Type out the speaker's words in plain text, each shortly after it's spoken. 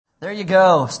There you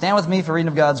go. Stand with me for reading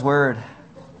of God's Word.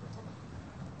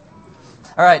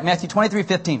 All right, Matthew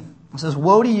 23:15. It says,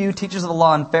 "Woe to you, teachers of the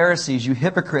law and Pharisees, you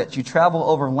hypocrites! You travel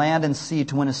over land and sea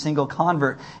to win a single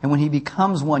convert, and when he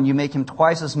becomes one, you make him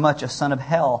twice as much a son of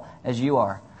hell as you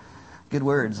are." Good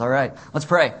words. All right, let's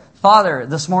pray. Father,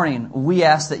 this morning, we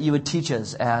ask that you would teach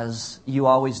us as you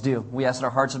always do. We ask that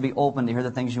our hearts would be open to hear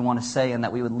the things you want to say, and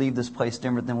that we would leave this place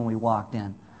different than when we walked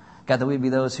in. God, that we'd be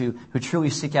those who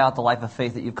truly seek out the life of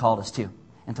faith that you've called us to,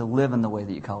 and to live in the way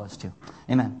that you call us to.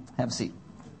 Amen. Have a seat.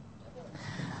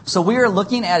 So we are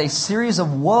looking at a series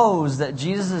of woes that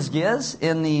Jesus gives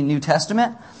in the New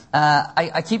Testament.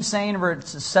 I keep saying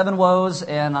it's 7 woes,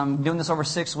 and I'm doing this over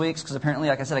 6 weeks because apparently,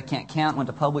 like I said, I can't count. Went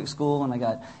to public school, and I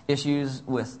got issues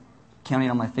with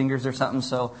counting on my fingers or something.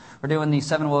 So we're doing these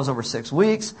 7 woes over 6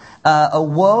 weeks. A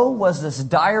woe was this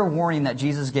dire warning that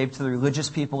Jesus gave to the religious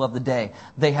people of the day.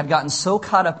 They had gotten so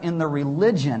caught up in their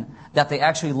religion that they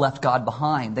actually left God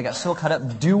behind. They got so caught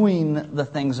up doing the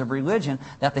things of religion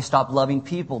that they stopped loving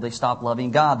people. They stopped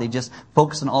loving God. They just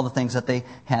focused on all the things that they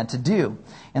had to do.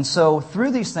 And so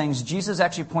through these things, Jesus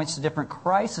actually points to different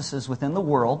crises within the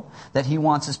world that he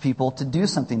wants his people to do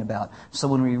something about. So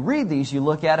when we read these, you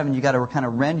look at them and you got to kind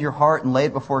of rend your heart and lay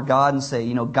it before God and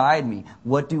say, guide me.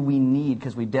 What do we need?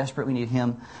 Because we desperately need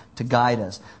him to guide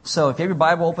us. So if you have your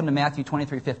Bible open to Matthew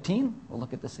 23:15, we'll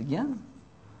look at this again.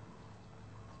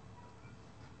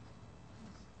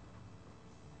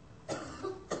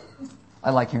 I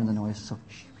like hearing the noise. So,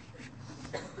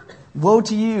 "Woe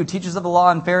to you, teachers of the law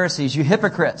and Pharisees, you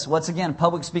hypocrites." Once again,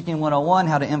 public speaking 101,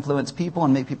 how to influence people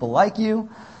and make people like you.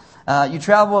 "You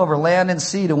travel over land and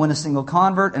sea to win a single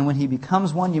convert, and when he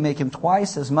becomes one, you make him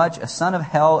twice as much a son of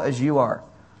hell as you are."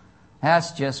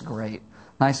 That's just great.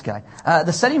 Nice guy.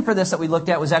 The setting for this that we looked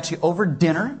at was actually over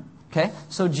dinner. Okay,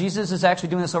 so Jesus is actually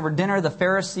doing this over dinner. The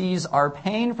Pharisees are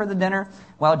paying for the dinner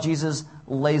while Jesus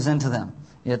lays into them.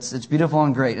 It's beautiful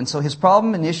and great. And so his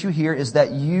problem and issue here is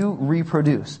that you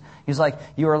reproduce. He's like,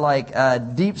 you are like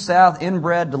Deep South,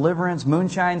 inbred, deliverance,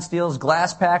 moonshine steals,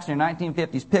 glass packs in your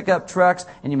 1950s pickup trucks,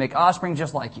 and you make offspring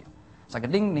just like you. It's like a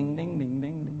ding, ding, ding, ding,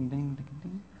 ding, ding, ding, ding,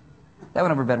 ding. That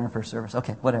went over better in first service.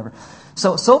 Okay, whatever.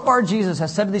 So far Jesus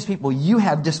has said to these people, you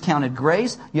have discounted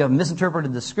grace, you have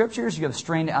misinterpreted the scriptures, you have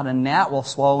strained out a gnat while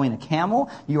swallowing a camel,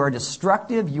 you are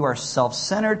destructive, you are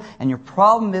self-centered, and your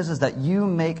problem is that you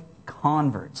make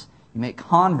converts. You make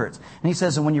converts. And he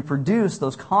says, and when you produce,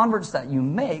 those converts that you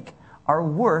make are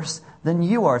worse than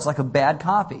you are. It's like a bad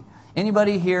copy.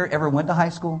 Anybody here ever went to high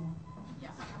school?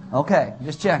 Okay,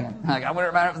 just checking. Like, I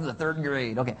went around it for the 3rd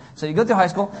grade. Okay, so you go through high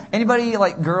school. Anybody,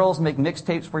 like girls, make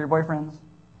mixtapes for your boyfriends?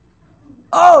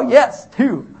 Oh, yes,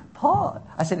 2. Paul.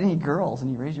 I said, any girls? And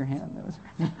you raise your hand. That was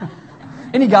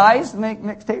Any guys make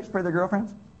mixtapes for their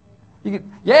girlfriends?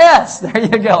 Yes, there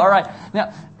you go. All right.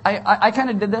 Now, I kind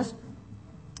of did this.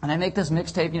 And I make this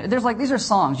mixtape. There's like, these are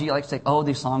songs. You like to say,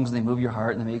 these songs, and they move your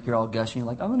heart, and they make you all gushy. You're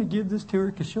like, I'm going to give this to her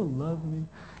because she'll love me.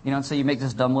 And so you make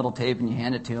this dumb little tape, and you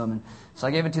hand it to him. And so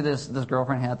I gave it to this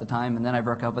girlfriend I had at the time, and then I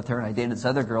broke up with her, and I dated this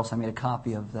other girl, so I made a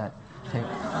copy of that tape.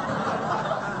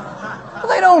 Well,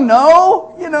 they don't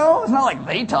know, It's not like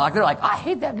they talk. They're like, I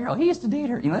hate that girl. He used to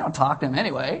date her. They don't talk to him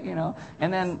anyway,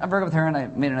 And then I broke up with her, and I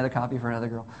made another copy for another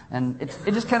girl. And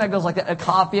it just kind of goes like that. A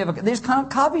copy of these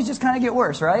copies just kind of get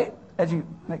worse, right? As you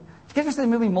make. Did you guys see the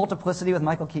movie Multiplicity with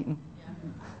Michael Keaton?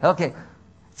 Yeah. Okay.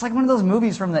 It's like one of those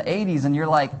movies from the 80s, and you're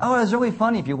like, it was really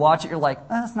funny. If you watch it, you're like,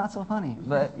 it's not so funny.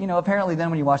 But, apparently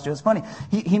then when you watch it, it's funny.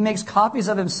 He makes copies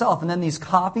of himself, and then these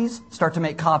copies start to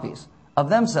make copies of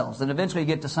themselves. And eventually you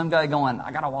get to some guy going,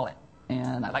 I got a wallet,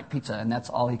 and I like pizza, and that's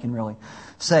all he can really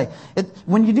say.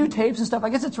 When you do tapes and stuff, I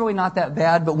guess it's really not that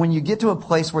bad, but when you get to a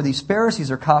place where these Pharisees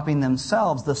are copying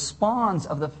themselves, the spawns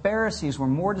of the Pharisees were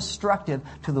more destructive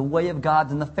to the way of God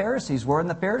than the Pharisees were, and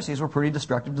the Pharisees were pretty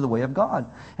destructive to the way of God.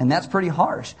 And that's pretty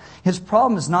harsh. His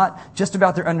problem is not just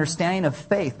about their understanding of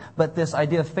faith, but this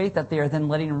idea of faith that they are then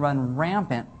letting run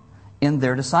rampant in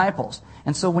their disciples.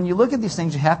 And so when you look at these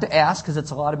things, you have to ask, because it's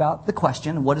a lot about the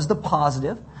question, what is the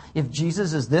positive? If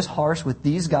Jesus is this harsh with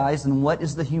these guys, then what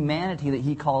is the humanity that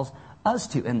he calls us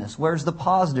to in this? Where's the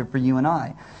positive for you and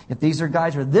I? If these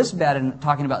guys are this bad in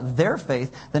talking about their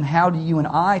faith, then how do you and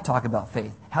I talk about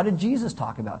faith? How did Jesus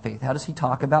talk about faith? How does he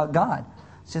talk about God?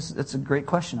 It's a great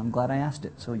question. I'm glad I asked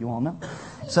it, so you all know.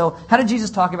 So how did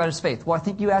Jesus talk about his faith? Well, I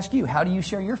think you ask you, how do you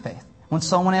share your faith? When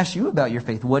someone asks you about your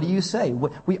faith, what do you say?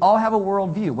 We all have a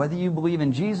worldview. Whether you believe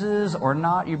in Jesus or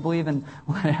not, you believe in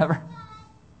whatever.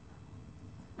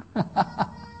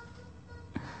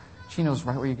 She knows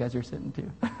right where you guys are sitting, too.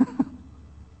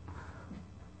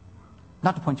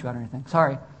 Not to point you out or anything.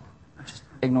 Sorry. Just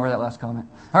ignore that last comment.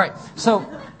 All right. So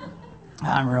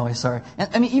I'm really sorry. And,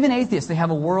 I mean, even atheists, they have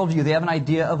a worldview. They have an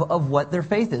idea of what their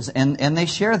faith is, and they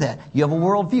share that. You have a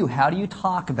worldview. How do you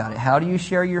talk about it? How do you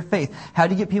share your faith? How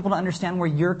do you get people to understand where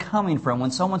you're coming from?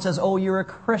 When someone says, oh, you're a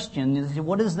Christian, you say,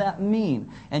 what does that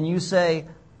mean? And you say,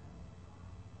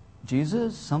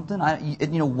 Jesus, something?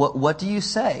 What do you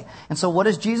say? And so what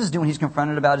does Jesus do when he's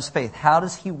confronted about his faith? How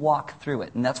does he walk through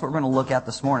it? And that's what we're going to look at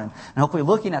this morning. And hopefully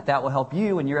looking at that will help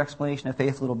you in your explanation of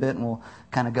faith a little bit, and we'll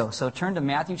kind of go. So turn to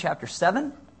Matthew chapter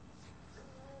 7.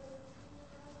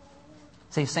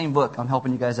 Say same book. I'm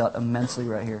helping you guys out immensely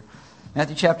right here.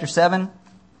 Matthew chapter 7,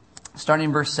 starting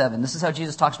in verse 7. This is how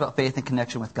Jesus talks about faith in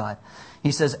connection with God.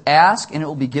 He says, ask and it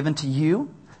will be given to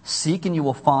you. Seek and you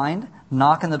will find.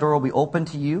 Knock and the door will be opened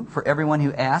to you. For everyone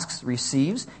who asks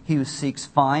receives. He who seeks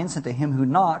finds. And to him who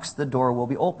knocks, the door will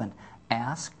be opened.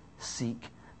 Ask, seek,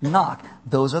 knock.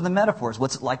 Those are the metaphors.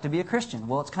 What's it like to be a Christian?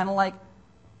 Well, it's kind of like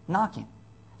knocking.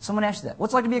 Someone asks you that.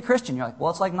 What's it like to be a Christian? You're like,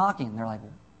 well, it's like knocking. And they're like,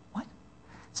 what?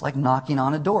 It's like knocking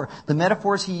on a door. The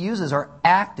metaphors he uses are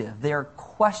active. They are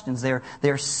questions. They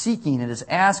are seeking. It is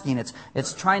asking.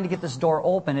 It's trying to get this door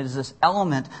open. It is this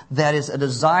element that is a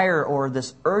desire or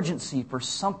this urgency for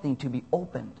something to be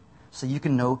opened so you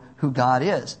can know who God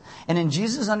is. And in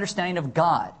Jesus' understanding of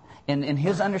God, in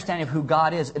his understanding of who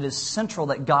God is, it is central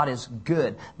that God is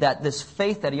good. That this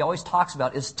faith that he always talks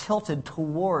about is tilted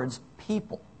towards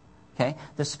people. Okay?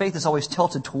 This faith is always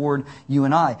tilted toward you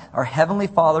and I. Our Heavenly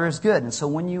Father is good. And so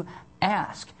when you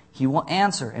ask, he will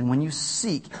answer. And when you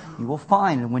seek, you will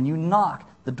find. And when you knock,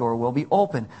 the door will be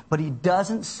open. But he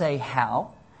doesn't say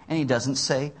how, and he doesn't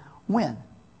say when.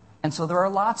 And so there are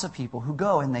lots of people who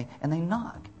go and they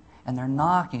knock. And they're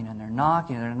knocking, and they're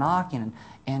knocking, and they're knocking.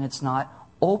 And it's not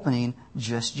opening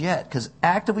just yet. Because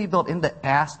actively built into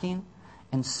asking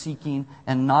and seeking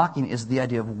and knocking is the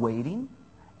idea of waiting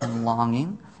and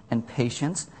longing and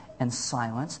patience and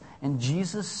silence. And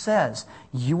Jesus says,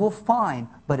 you will find,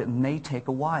 but it may take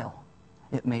a while.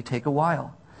 It may take a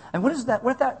while. And what is that?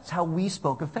 What if that's how we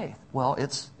spoke of faith? Well,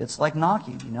 it's like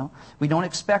knocking, you know. We don't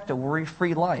expect a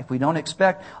worry-free life. We don't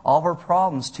expect all of our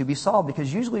problems to be solved,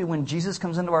 because usually when Jesus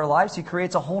comes into our lives, he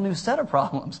creates a whole new set of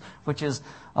problems, which is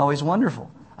always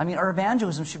wonderful. I mean, our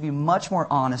evangelism should be much more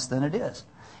honest than it is.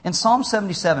 In Psalm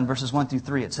 77, verses 1 through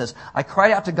 3, it says, I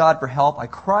cried out to God for help. I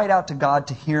cried out to God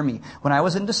to hear me. When I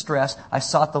was in distress, I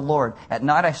sought the Lord. At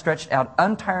night I stretched out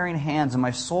untiring hands, and my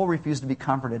soul refused to be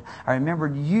comforted. I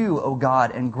remembered you, O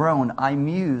God, and groaned. I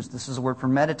mused. This is a word for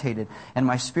meditated. And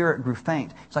my spirit grew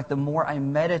faint. It's like the more I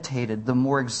meditated, the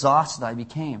more exhausted I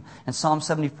became. In Psalm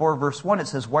 74, verse 1, it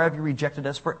says, why have you rejected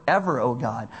us forever, O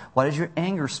God? Why does your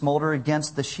anger smolder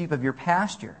against the sheep of your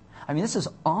pasture? I mean, this is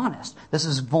honest. This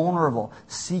is vulnerable.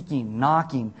 Seeking,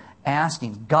 knocking,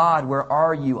 asking, God, where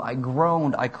are you? I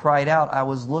groaned. I cried out. I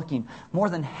was looking. More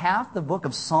than half the book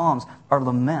of Psalms are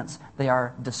laments. They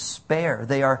are despair.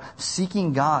 They are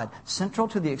seeking God. Central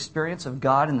to the experience of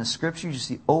God in the Scriptures you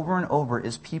see over and over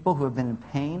is people who have been in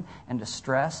pain and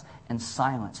distress and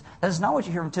silence. That is not what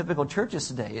you hear from typical churches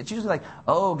today. It's usually like,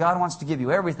 oh, God wants to give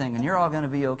you everything and you're all going to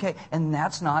be okay. And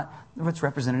that's not what's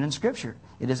represented in Scripture.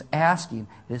 It is asking,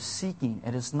 it is seeking,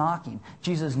 it is knocking.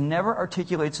 Jesus never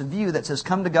articulates a view that says,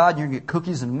 come to God and you're going to get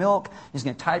cookies and milk. He's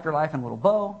going to tie up your life in a little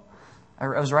bow.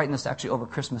 I was writing this actually over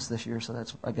Christmas this year, so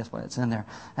that's, I guess, why it's in there.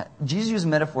 Jesus uses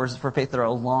metaphors for faith that are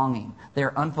a longing. They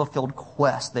are unfulfilled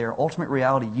quests. They are ultimate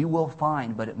reality you will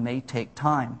find, but it may take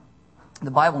time.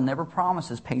 The Bible never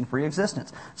promises pain-free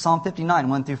existence. Psalm 59,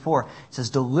 1 through 4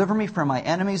 says, deliver me from my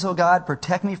enemies, O God.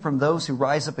 Protect me from those who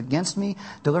rise up against me.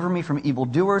 Deliver me from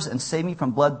evildoers and save me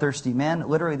from bloodthirsty men.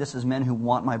 Literally, this is men who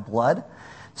want my blood.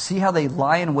 See how they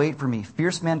lie in wait for me.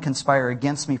 Fierce men conspire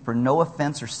against me for no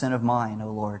offense or sin of mine,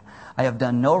 O Lord. I have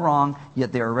done no wrong,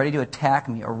 yet they are ready to attack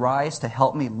me. Arise to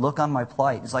help me. Look on my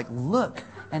plight. It's like, look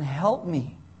and help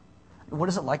me. What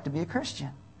is it like to be a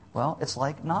Christian? Well, it's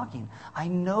like knocking. I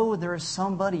know there is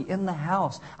somebody in the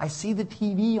house. I see the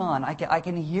TV on. I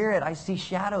can hear it. I see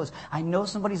shadows. I know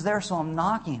somebody's there, so I'm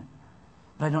knocking.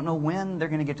 But I don't know when they're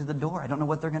going to get to the door. I don't know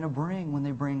what they're going to bring when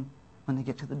they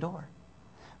get to the door.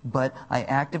 But I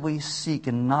actively seek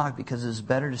and knock because it is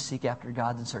better to seek after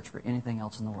God than search for anything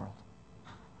else in the world.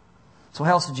 So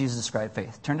how else did Jesus describe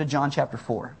faith? Turn to John chapter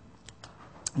 4.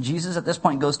 Jesus at this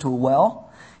point goes to a well.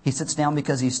 He sits down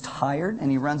because he's tired, and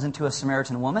he runs into a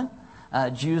Samaritan woman.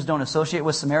 Jews don't associate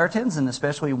with Samaritans, and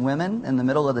especially women in the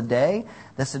middle of the day.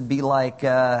 This would be like,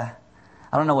 I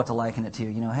don't know what to liken it to.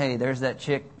 You know, hey, there's that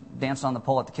chick danced on the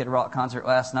pole at the Kid Rock concert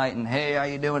last night, and hey, how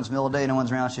you doing? It's the middle of the day, no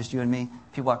one's around, it's just you and me.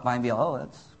 If you walk by and be like, oh,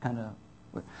 that's kind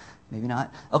of, maybe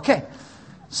not. Okay.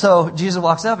 So Jesus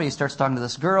walks up and he starts talking to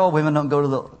this girl. Women don't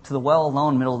go to the well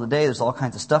alone in the middle of the day. There's all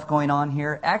kinds of stuff going on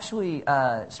here. Actually,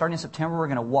 starting in September, we're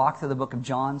going to walk through the book of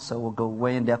John, so we'll go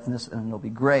way in depth in this, and it'll be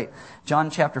great. John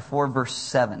chapter 4, verse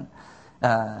 7.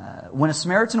 When a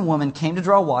Samaritan woman came to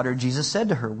draw water, Jesus said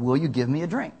to her, "Will you give me a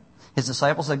drink?" His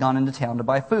disciples had gone into town to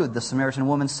buy food. The Samaritan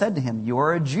woman said to him, "You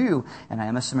are a Jew, and I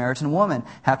am a Samaritan woman.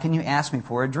 How can you ask me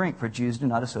for a drink? For Jews do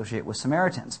not associate with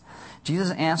Samaritans."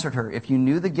 Jesus answered her, "If you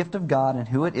knew the gift of God and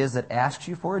who it is that asks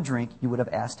you for a drink, you would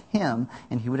have asked him,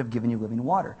 and he would have given you living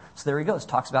water." So there he goes.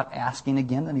 Talks about asking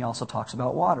again, and he also talks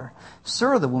about water.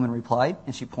 "Sir," the woman replied,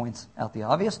 and she points out the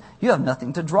obvious, "you have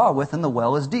nothing to draw with, and the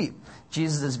well is deep."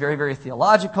 Jesus is very, very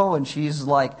theological, and she's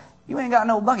like, "You ain't got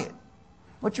no bucket.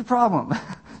 What's your problem?"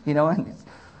 And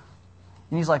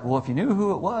he's like, "Well, if you knew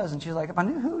who it was." And she's like, "If I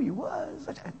knew who he was."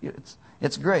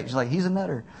 It's great. She's like, "He's a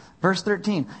nutter." Verse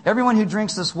 13, "Everyone who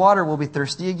drinks this water will be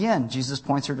thirsty again." Jesus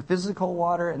points her to physical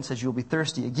water and says, "You'll be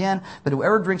thirsty again. But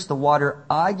whoever drinks the water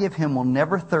I give him will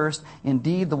never thirst.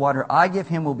 Indeed, the water I give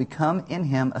him will become in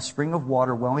him a spring of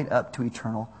water welling up to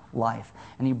eternal life."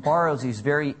 And he borrows these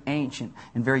very ancient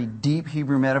and very deep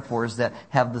Hebrew metaphors that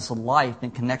have this life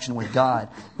and connection with God.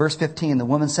 Verse 15, the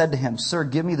woman said to him, "Sir,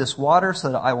 give me this water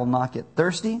so that I will not get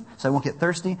thirsty, so I won't get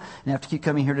thirsty and have to keep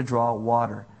coming here to draw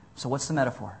water." So what's the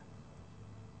metaphor?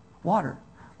 Water.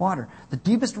 Water. The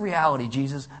deepest reality,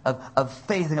 Jesus, of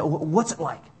faith. What's it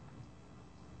like?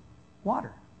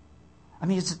 Water. I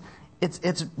mean,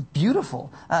 it's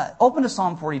beautiful. Open to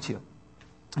Psalm 42.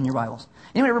 In your Bibles.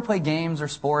 Anybody ever play games or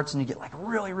sports and you get like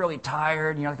really, really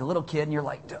tired and you're like a little kid and you're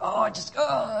like,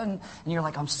 and you're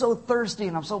like, I'm so thirsty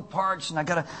and I'm so parched and I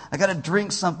gotta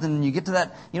drink something, and you get to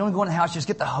that, you don't go in the house, you just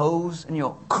get the hose and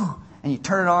you go, and you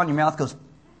turn it on, your mouth goes,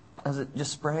 as it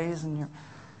just sprays, and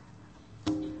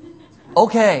you're,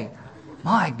 okay,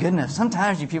 my goodness,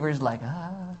 sometimes you people are just like,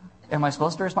 am I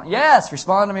supposed to respond? Yes,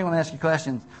 respond to me when I ask you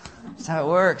questions. That's how it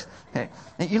works. Okay.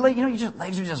 And your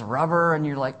legs are just rubber, and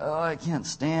you're like, oh, I can't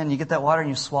stand. You get that water, and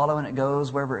you swallow, and it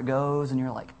goes wherever it goes, and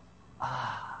you're like,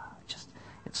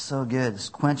 it's so good. It's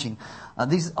quenching.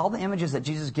 All the images that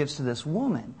Jesus gives to this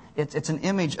woman, it's an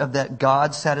image of that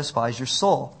God satisfies your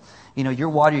soul. Your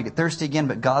water, you get thirsty again,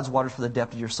 but God's water is for the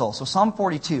depth of your soul. So Psalm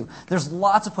 42, there's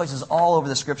lots of places all over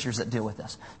the scriptures that deal with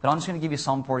this. But I'm just going to give you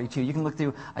Psalm 42. You can look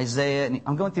through Isaiah, and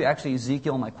I'm going through actually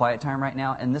Ezekiel in my quiet time right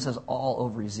now, and this is all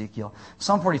over Ezekiel.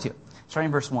 Psalm 42, starting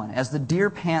in verse 1. "As the deer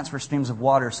pants for streams of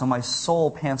water, so my soul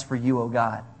pants for you, O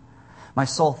God. My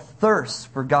soul thirsts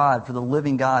for God, for the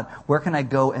living God. Where can I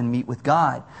go and meet with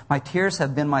God? My tears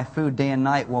have been my food day and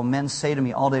night, while men say to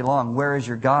me all day long, 'Where is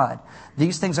your God?'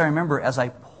 These things I remember as I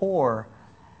pour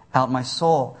out my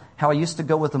soul. How I used to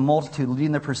go with the multitude,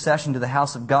 leading the procession to the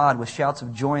house of God with shouts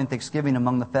of joy and thanksgiving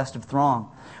among the festive throng.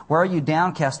 Where are you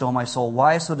downcast, O my soul?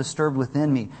 Why so disturbed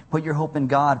within me? Put your hope in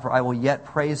God, for I will yet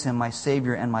praise Him, my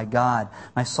Savior and my God.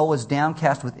 My soul is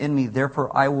downcast within me,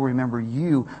 therefore I will remember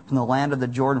you from the land of the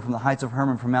Jordan, from the heights of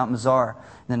Hermon, from Mount Mizar."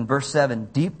 And then verse 7,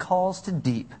 "Deep calls to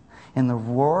deep. In the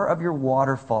roar of your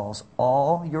waterfalls,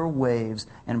 all your waves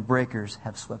and breakers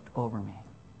have swept over me."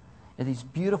 And these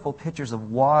beautiful pictures of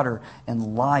water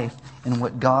and life and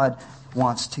what God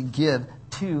wants to give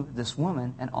to this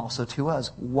woman and also to us.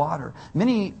 Water.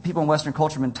 Many people in Western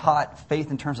culture have been taught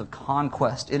faith in terms of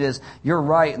conquest. It is, you're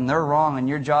right and they're wrong, and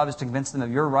your job is to convince them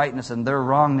of your rightness and their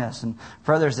wrongness. And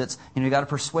for others, it's, you got to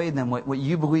persuade them what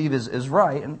you believe is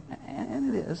right, and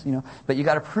it is, but you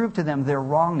got to prove to them their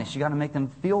wrongness. You got to make them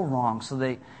feel wrong,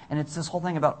 and it's this whole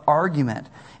thing about argument.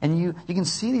 And you can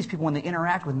see these people when they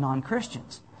interact with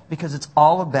non-Christians, because it's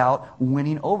all about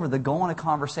winning over. The goal in a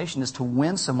conversation is to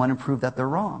win someone and prove that they're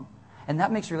wrong. And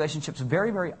that makes relationships very,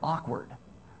 very awkward.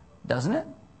 Doesn't it?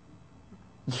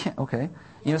 Yeah, okay.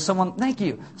 Thank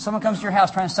you. Someone comes to your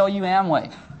house trying to sell you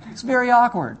Amway. It's very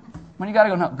awkward. When you got to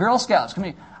go, no, Girl Scouts, come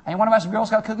here. I want to buy some Girl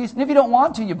Scout cookies. And if you don't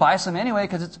want to, you buy some anyway,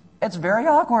 because it's very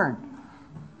awkward.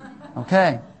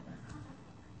 Okay.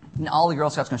 And all the Girl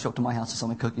Scouts are going to show up to my house to sell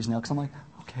me cookies now, because I'm like,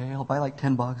 okay, I'll buy like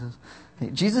 10 boxes. Okay.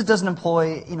 Jesus doesn't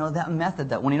employ, that method,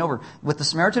 that winning over. With the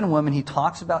Samaritan woman, he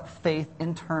talks about faith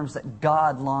in terms that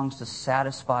God longs to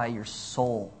satisfy your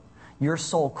soul. Your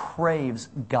soul craves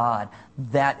God.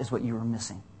 That is what you are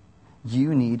missing.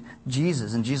 You need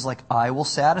Jesus. And Jesus is like, I will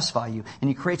satisfy you. And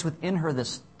he creates within her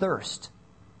this thirst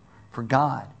for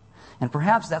God. And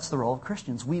perhaps that's the role of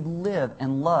Christians. We live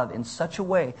and love in such a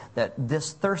way that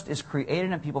this thirst is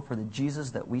created in people for the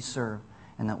Jesus that we serve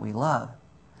and that we love.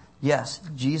 Yes,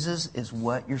 Jesus is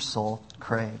what your soul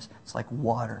craves. It's like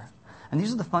water. And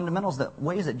these are the fundamentals,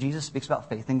 ways that Jesus speaks about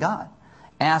faith in God.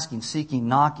 Asking, seeking,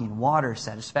 knocking, water,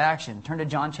 satisfaction. Turn to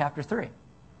John chapter 3.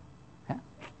 Okay?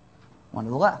 One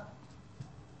to the left.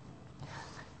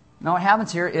 Now what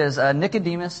happens here is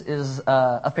Nicodemus is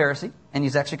a Pharisee, and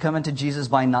he's actually coming to Jesus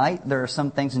by night. There are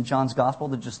some things in John's Gospel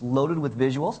that are just loaded with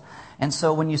visuals. And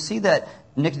so when you see that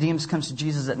Nicodemus comes to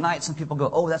Jesus at night, some people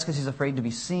go, oh, that's because he's afraid to be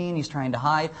seen, he's trying to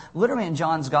hide. Literally in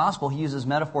John's Gospel, he uses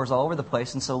metaphors all over the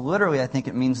place. And so literally I think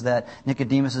it means that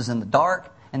Nicodemus is in the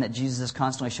dark, and that Jesus is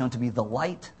constantly shown to be the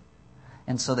light.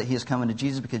 And so that he is coming to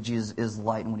Jesus because Jesus is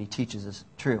light, and what he teaches is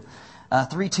true.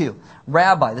 3:2.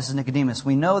 Rabbi, this is Nicodemus,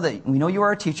 we know you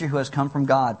are a teacher who has come from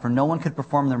God, for no one could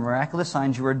perform the miraculous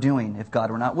signs you are doing if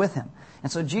God were not with him. And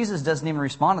so Jesus doesn't even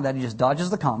respond to that. He just dodges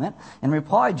the comment. In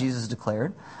reply, Jesus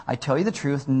declared, I tell you the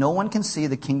truth, no one can see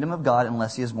the kingdom of God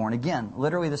unless he is born again.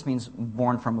 Literally, this means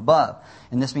born from above.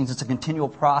 And this means it's a continual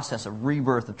process of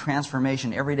rebirth, of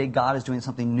transformation. Every day God is doing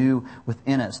something new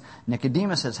within us.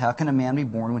 Nicodemus says, how can a man be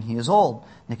born when he is old?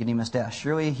 Nicodemus asked,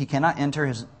 surely he cannot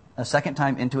enter a second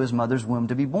time into his mother's womb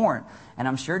to be born. And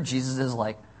I'm sure Jesus is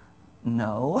like,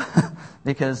 no,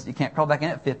 because you can't crawl back in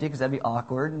at 50 because that'd be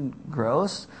awkward and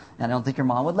gross, and I don't think your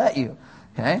mom would let you.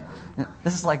 Okay?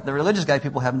 This is like the religious guy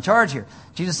people have in charge here.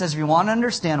 Jesus says, if you want to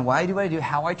understand why I do what I do,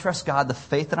 how I trust God, the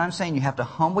faith that I'm saying, you have to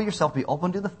humble yourself, be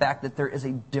open to the fact that there is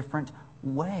a different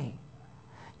way.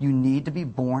 You need to be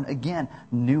born again.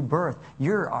 New birth.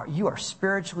 You are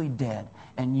spiritually dead.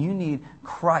 And you need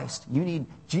Christ. You need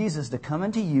Jesus to come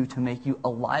into you to make you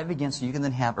alive again so you can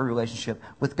then have a relationship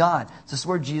with God. So this is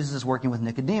where Jesus is working with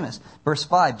Nicodemus. Verse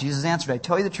 5, Jesus answered, I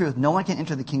tell you the truth, no one can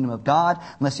enter the kingdom of God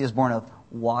unless he is born of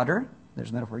water.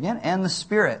 There's a metaphor again. And the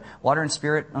Spirit. Water and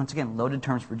Spirit, once again, loaded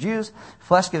terms for Jews.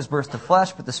 Flesh gives birth to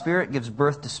flesh, but the Spirit gives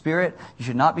birth to spirit. You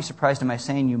should not be surprised at my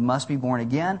saying you must be born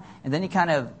again. And then he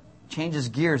kind of changes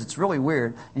gears. It's really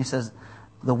weird. And he says,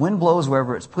 the wind blows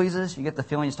wherever it pleases. You get the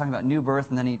feeling he's talking about new birth,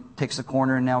 and then he takes a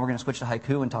corner, and now we're going to switch to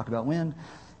haiku and talk about wind.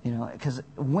 You know, because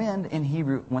wind in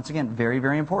Hebrew, once again, very,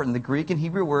 very important. The Greek and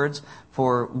Hebrew words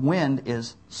for wind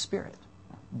is spirit,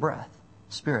 breath,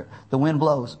 spirit. The wind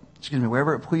blows,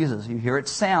 wherever it pleases. You hear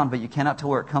its sound, but you cannot tell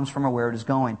where it comes from or where it is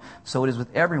going. So it is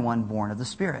with everyone born of the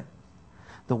Spirit.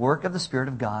 The work of the Spirit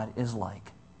of God is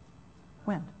like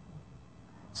wind.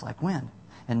 It's like wind.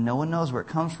 And no one knows where it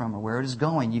comes from or where it is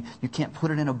going. You can't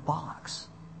put it in a box.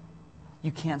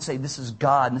 You can't say this is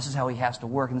God and this is how he has to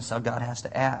work and this is how God has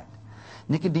to act.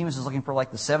 Nicodemus is looking for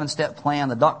like the 7-step plan,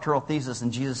 the doctoral thesis,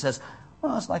 and Jesus says,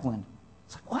 well, it's like wind.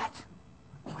 It's like, what?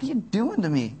 What are you doing to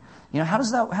me? You know, how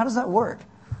does that work?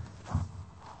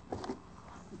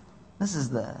 This is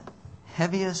the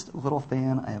heaviest little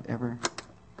fan I have ever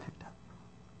picked up.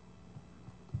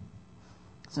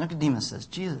 So Nicodemus says,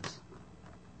 Jesus.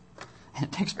 And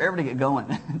it takes forever to get going.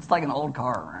 It's like an old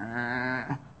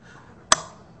car.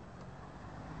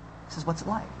 He says, what's it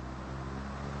like?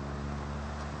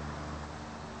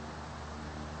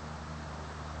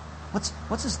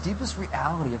 What's this deepest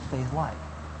reality of faith like?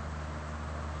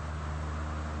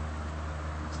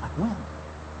 It's like wind.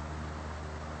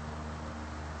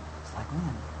 It's like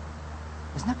wind.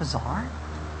 Isn't that bizarre?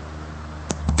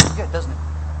 It's good, doesn't it?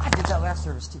 I did that last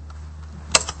service too.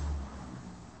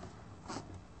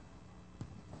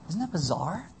 Isn't that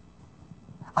bizarre?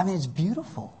 I mean, it's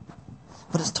beautiful,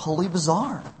 but it's totally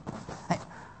bizarre.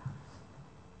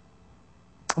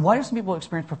 Why do some people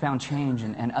experience profound change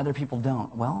and other people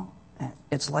don't? Well,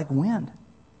 it's like wind.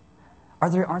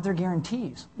 Aren't there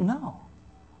guarantees? No,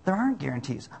 there aren't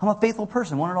guarantees. I'm a faithful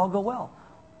person. Won't it all go well?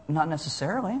 Not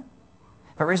necessarily.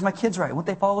 If I raise my kids right, won't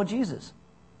they follow Jesus?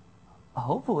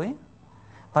 Hopefully.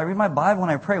 If I read my Bible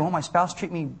and I pray, won't my spouse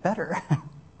treat me better?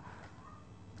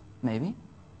 Maybe.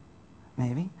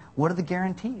 Maybe. What are the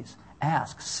guarantees?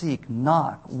 Ask, seek,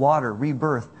 knock, water,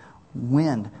 rebirth,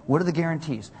 wind. What are the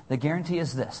guarantees? The guarantee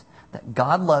is this, that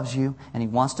God loves you and he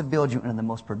wants to build you into the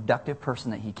most productive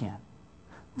person that he can.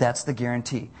 That's the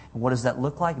guarantee. And what does that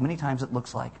look like? Many times it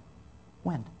looks like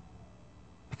wind.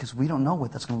 Because we don't know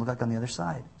what that's going to look like on the other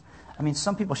side. I mean,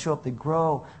 some people show up, they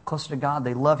grow closer to God,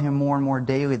 they love him more and more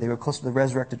daily, they grow closer to the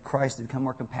resurrected Christ, they become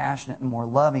more compassionate and more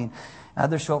loving.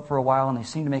 Others show up for a while and they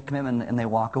seem to make commitment and they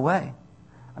walk away.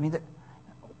 I mean,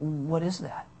 what is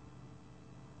that?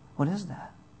 What is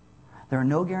that? There are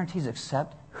no guarantees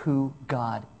except who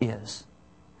God is.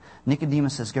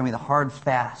 Nicodemus says, give me the hard,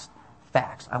 fast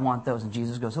facts. I want those. And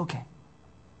Jesus goes, okay,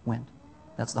 wind.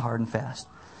 That's the hard and fast.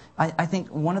 I think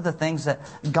one of the things that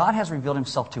God has revealed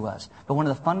himself to us, but one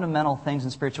of the fundamental things in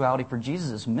spirituality for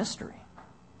Jesus is mystery.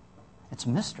 It's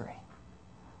mystery.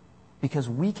 Because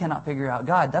we cannot figure out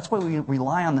God. That's why we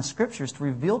rely on the Scriptures to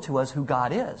reveal to us who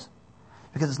God is.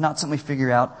 Because it's not something we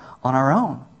figure out on our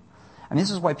own. I mean,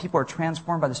 this is why people are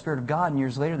transformed by the Spirit of God, and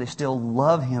years later they still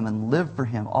love him and live for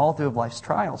him all through life's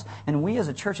trials. And we as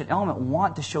a church at Element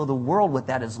want to show the world what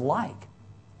that is like.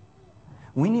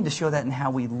 We need to show that in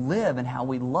how we live and how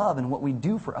we love and what we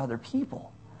do for other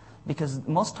people. Because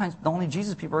most times, the only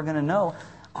Jesus people are going to know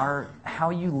are how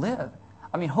you live.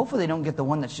 I mean, hopefully they don't get the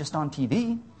one that's just on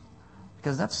TV,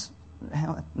 because that's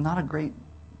not a great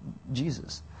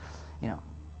Jesus. You know,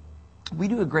 we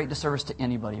do a great disservice to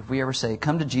anybody if we ever say,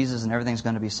 come to Jesus and everything's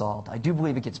going to be solved. I do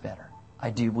believe it gets better. I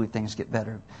do believe things get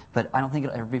better. But I don't think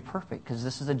it'll ever be perfect, because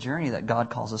this is a journey that God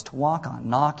calls us to walk on.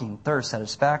 Knocking, thirst,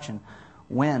 satisfaction,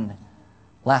 wind.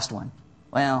 Last one.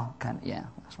 Well, kind of, yeah.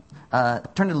 Last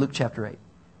one. Turn to Luke chapter 8.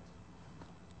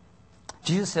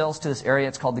 Jesus sails to this area.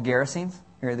 It's called the Gerasenes.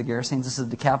 Area of the Gerasenes. This is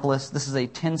Decapolis. This is a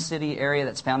 10-city area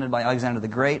that's founded by Alexander the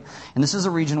Great. And this is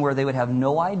a region where they would have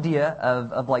no idea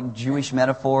of like Jewish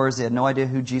metaphors. They had no idea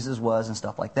who Jesus was and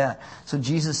stuff like that. So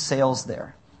Jesus sails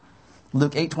there.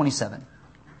 Luke 8:27.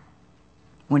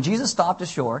 When Jesus stopped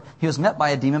ashore, he was met by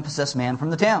a demon-possessed man from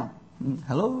the town.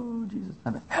 Hello, Jesus.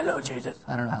 Hello, Jesus.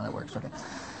 I don't know how that works. Okay.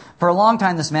 For a long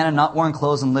time, this man had not worn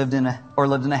clothes and lived in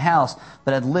a house,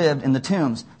 but had lived in the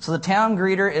tombs. So the town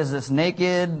greeter is this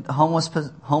naked, homeless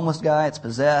guy. It's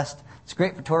possessed. It's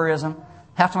great for tourism.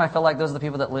 Half the time I feel like those are the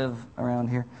people that live around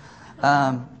here.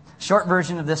 Short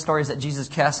version of this story is that Jesus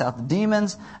casts out the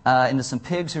demons into some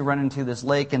pigs who run into this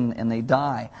lake and they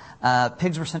die.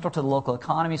 Pigs were central to the local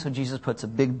economy, so Jesus puts a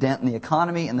big dent in the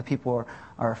economy, and the people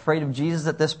are afraid of Jesus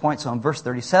at this point. So in verse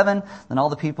 37, then all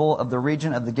the people of the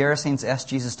region of the Gerasenes asked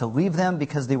Jesus to leave them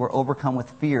because they were overcome with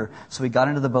fear. So he got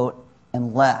into the boat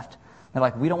and left. They're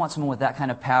like, we don't want someone with that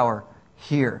kind of power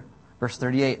here. Verse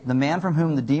 38, the man from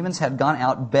whom the demons had gone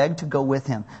out begged to go with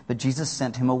him, but Jesus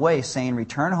sent him away, saying,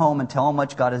 return home and tell how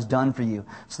much God has done for you.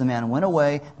 So the man went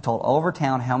away and told all over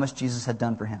town how much Jesus had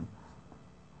done for him.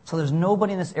 So there's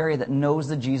nobody in this area that knows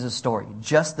the Jesus story,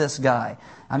 just this guy.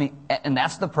 I mean, and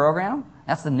that's the program?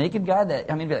 That's the naked guy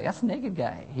that's the naked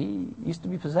guy. He used to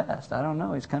be possessed. I don't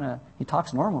know. He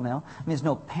talks normal now. I mean, there's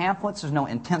no pamphlets. There's no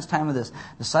intense time of this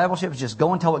discipleship. It's just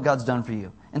go and tell what God's done for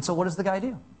you. And so what does the guy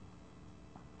do?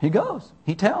 He goes.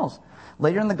 He tells.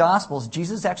 Later in the Gospels,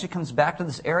 Jesus actually comes back to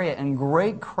this area and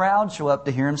great crowds show up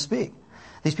to hear him speak.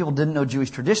 These people didn't know Jewish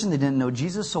tradition. They didn't know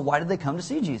Jesus. So why did they come to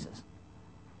see Jesus?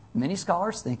 Many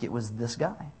scholars think it was this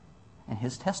guy and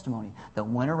his testimony that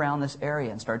went around this area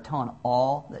and started telling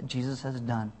all that Jesus has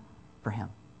done for him.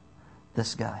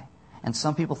 This guy. And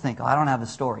some people think, I don't have a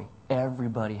story.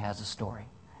 Everybody has a story.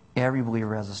 Every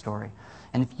believer has a story.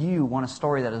 And if you want a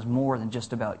story that is more than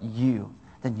just about you,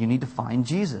 then you need to find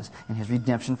Jesus and his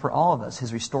redemption for all of us.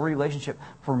 His restored relationship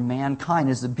for mankind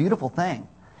is a beautiful thing.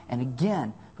 And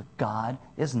again, but God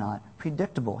is not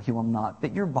predictable. He will not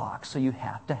fit your box, so you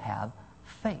have to have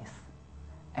faith.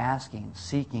 Asking,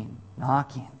 seeking,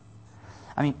 knocking.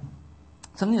 I mean,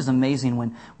 something is amazing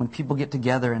when people get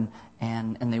together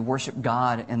and they worship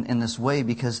God in this way,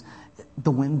 because the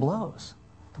wind blows.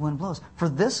 The wind blows. For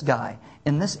this guy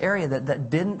in this area that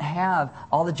didn't have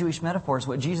all the Jewish metaphors,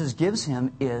 what Jesus gives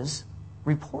him is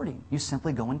reporting. You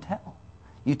simply go and tell.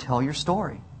 You tell your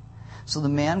story. So the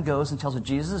man goes and tells what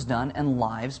Jesus has done, and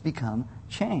lives become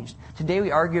changed. Today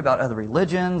we argue about other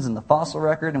religions and the fossil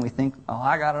record, and we think, oh,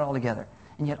 I got it all together.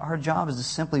 And yet our job is to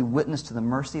simply witness to the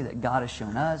mercy that God has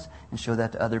shown us and show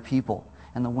that to other people.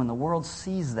 And when the world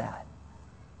sees that,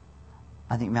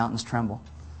 I think mountains tremble.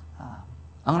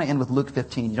 I'm going to end with Luke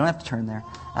 15. You don't have to turn there.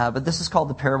 But this is called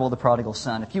the parable of the prodigal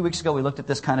son. A few weeks ago, we looked at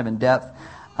this kind of in depth.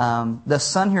 The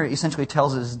son here essentially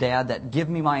tells his dad that, give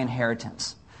me my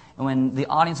inheritance. And when the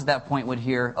audience at that point would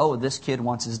hear, oh, this kid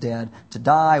wants his dad to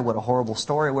die. What a horrible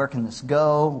story. Where can this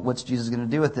go? What's Jesus going to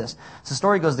do with this? So the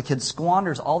story goes, the kid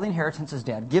squanders all the inheritance his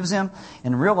dad gives him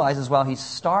and realizes while he's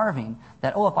starving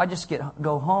that, oh, if I just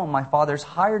go home, my father's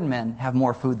hired men have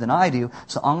more food than I do,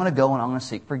 so I'm going to go and I'm going to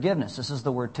seek forgiveness. This is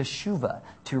the word teshuvah,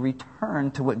 to return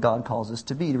to what God calls us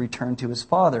to be, to return to his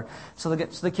father. So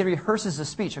the kid rehearses his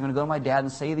speech. I'm going to go to my dad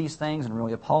and say these things and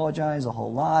really apologize a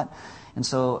whole lot. And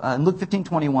so in Luke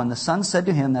 15:21, the son said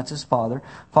to him, that's his father,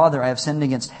 Father, I have sinned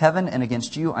against heaven and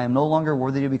against you. I am no longer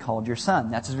worthy to be called your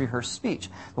son. That's his rehearsed speech.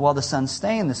 But while the son's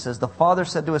staying, this says, the father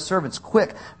said to his servants,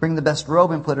 quick, bring the best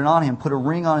robe and put it on him. Put a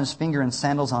ring on his finger and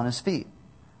sandals on his feet.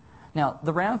 Now,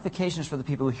 the ramifications for the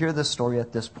people who hear this story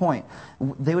at this point,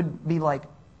 they would be like,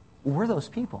 we're those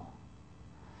people.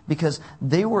 Because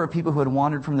they were a people who had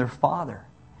wandered from their father,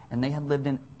 and they had lived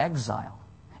in exile.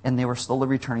 And they were slowly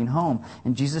returning home.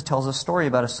 And Jesus tells a story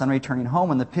about a son returning home.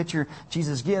 And the picture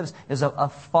Jesus gives is of a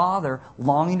father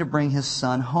longing to bring his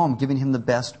son home, giving him the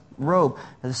best robe.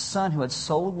 The son who had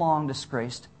so long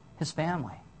disgraced his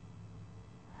family.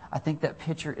 I think that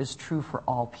picture is true for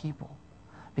all people.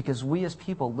 Because we as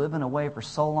people live in a way for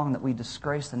so long that we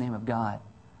disgrace the name of God.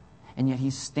 And yet he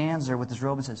stands there with his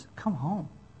robe and says, come home.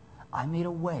 I made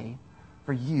a way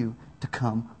for you to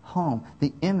come home.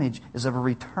 The image is of a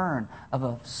return, of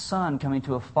a son coming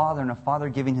to a father and a father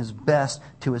giving his best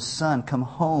to his son. Come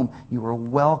home. You are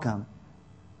welcome.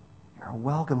 You're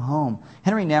welcome home.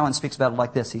 Henry Nouwen speaks about it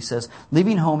like this. He says,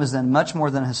 leaving home is then much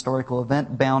more than a historical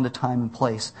event bound to time and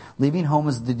place. Leaving home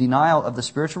is the denial of the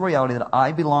spiritual reality that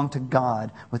I belong to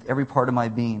God with every part of my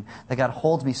being, that God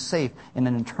holds me safe in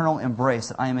an eternal embrace,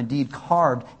 that I am indeed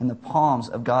carved in the palms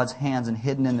of God's hands and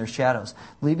hidden in their shadows.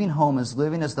 Leaving home is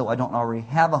living as though I don't already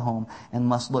have a home and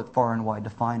must look far and wide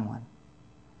to find one.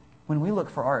 When we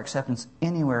look for our acceptance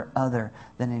anywhere other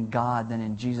than in God, than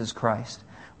in Jesus Christ,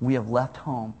 we have left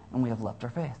home and we have left our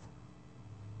faith.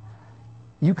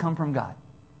 You come from God.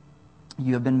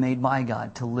 You have been made by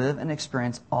God to live and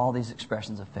experience all these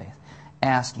expressions of faith.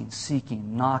 Asking,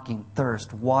 seeking, knocking,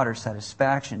 thirst, water,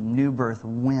 satisfaction, new birth,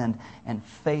 wind, and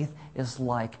faith is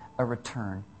like a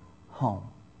return home.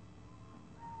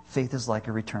 Faith is like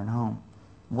a return home.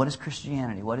 What is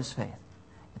Christianity? What is faith?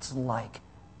 It's like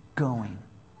going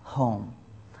home.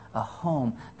 A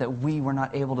home that we were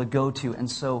not able to go to, and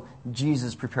so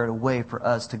Jesus prepared a way for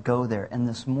us to go there. And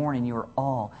this morning you are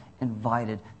all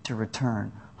invited to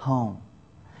return home.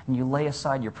 And you lay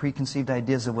aside your preconceived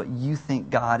ideas of what you think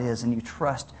God is, and you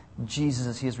trust Jesus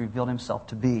as He has revealed Himself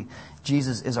to be.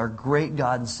 Jesus is our great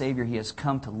God and Savior. He has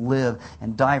come to live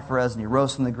and die for us, and He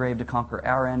rose from the grave to conquer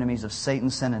our enemies of Satan,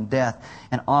 sin, and death,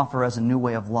 and offer us a new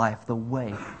way of life, the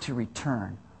way to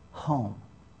return home.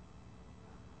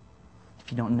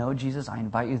 If you don't know Jesus, I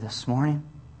invite you this morning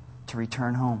to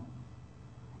return home.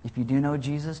 If you do know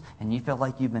Jesus and you feel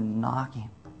like you've been knocking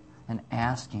and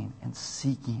asking and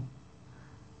seeking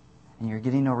and you're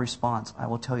getting no response, I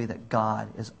will tell you that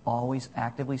God is always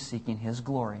actively seeking His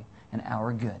glory and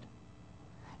our good.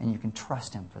 And you can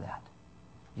trust Him for that.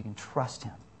 You can trust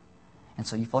Him. And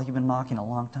so you feel like you've been knocking a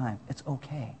long time. It's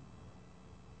okay.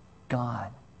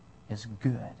 God is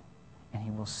good and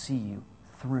He will see you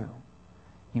through.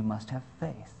 You must have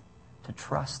faith to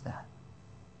trust that.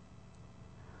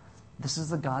 This is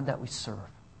the God that we serve.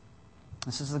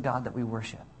 This is the God that we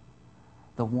worship.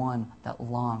 The one that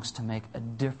longs to make a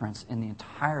difference in the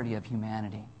entirety of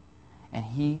humanity. And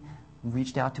He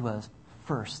reached out to us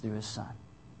first through His Son.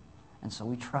 And so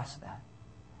we trust that.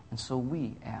 And so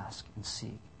we ask and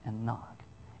seek and knock.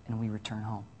 And we return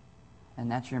home. And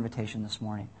that's your invitation this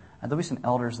morning. There'll be some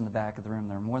elders in the back of the room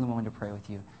that are more than willing to pray with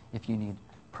you if you need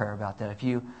prayer about that. If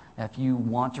you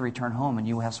want to return home and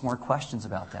you have some more questions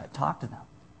about that, talk to them.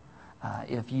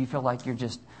 If you feel like you're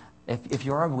just, if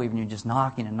you are a believer and you're just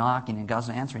knocking and knocking and God's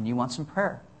not answering, you want some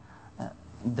prayer,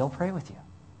 they'll pray with you.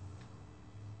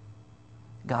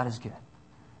 God is good.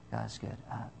 God is good.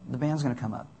 The band's going to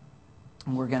come up.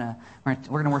 And we're going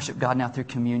to worship God now through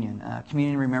communion.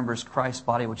 Communion remembers Christ's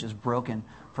body, which is broken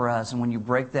for us. And when you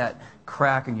break that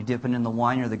crack and you dip it in the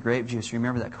wine or the grape juice, you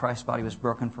remember that Christ's body was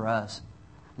broken for us.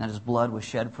 And that His blood was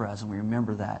shed for us, and we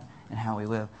remember that and how we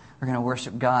live. We're going to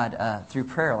worship God through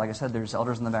prayer. Like I said, there's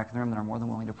elders in the back of the room that are more than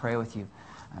willing to pray with you.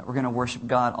 We're going to worship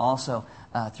God also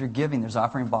through giving. There's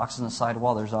offering boxes on the side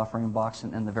wall. There's offering box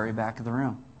in the very back of the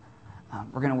room.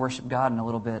 We're going to worship God in a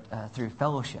little bit through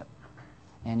fellowship.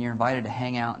 And you're invited to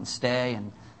hang out and stay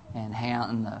and hang out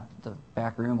in the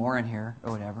back room or in here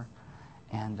or whatever.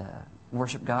 And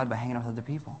worship God by hanging out with other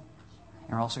people.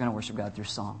 And we're also going to worship God through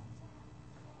song.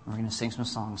 We're going to sing some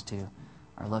songs to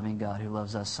our loving God who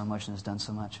loves us so much and has done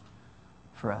so much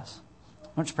for us. Why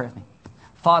don't you pray with me?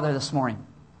 Father, this morning,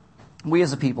 we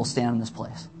as a people stand in this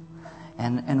place.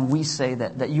 And we say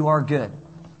that you are good.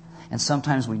 And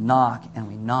sometimes we knock and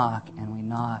we knock and we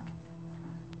knock.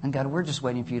 And God, we're just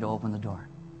waiting for you to open the door.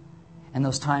 And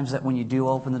those times that when you do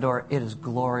open the door, it is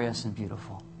glorious and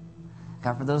beautiful.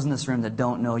 God, for those in this room that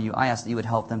don't know you, I ask that you would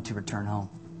help them to return home.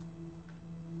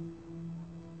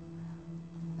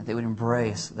 That they would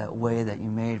embrace that way that you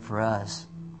made for us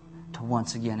to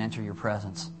once again enter your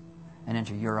presence and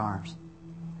enter your arms.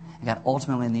 And God,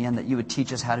 ultimately in the end, that you would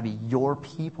teach us how to be your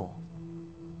people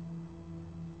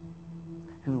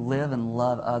who live and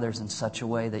love others in such a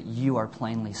way that you are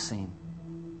plainly seen.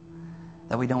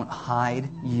 That we don't hide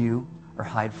you or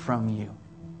hide from you.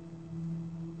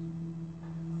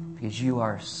 Because you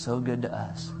are so good to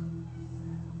us.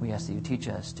 We ask that you teach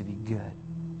us to be good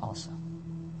also.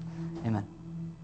 Amen.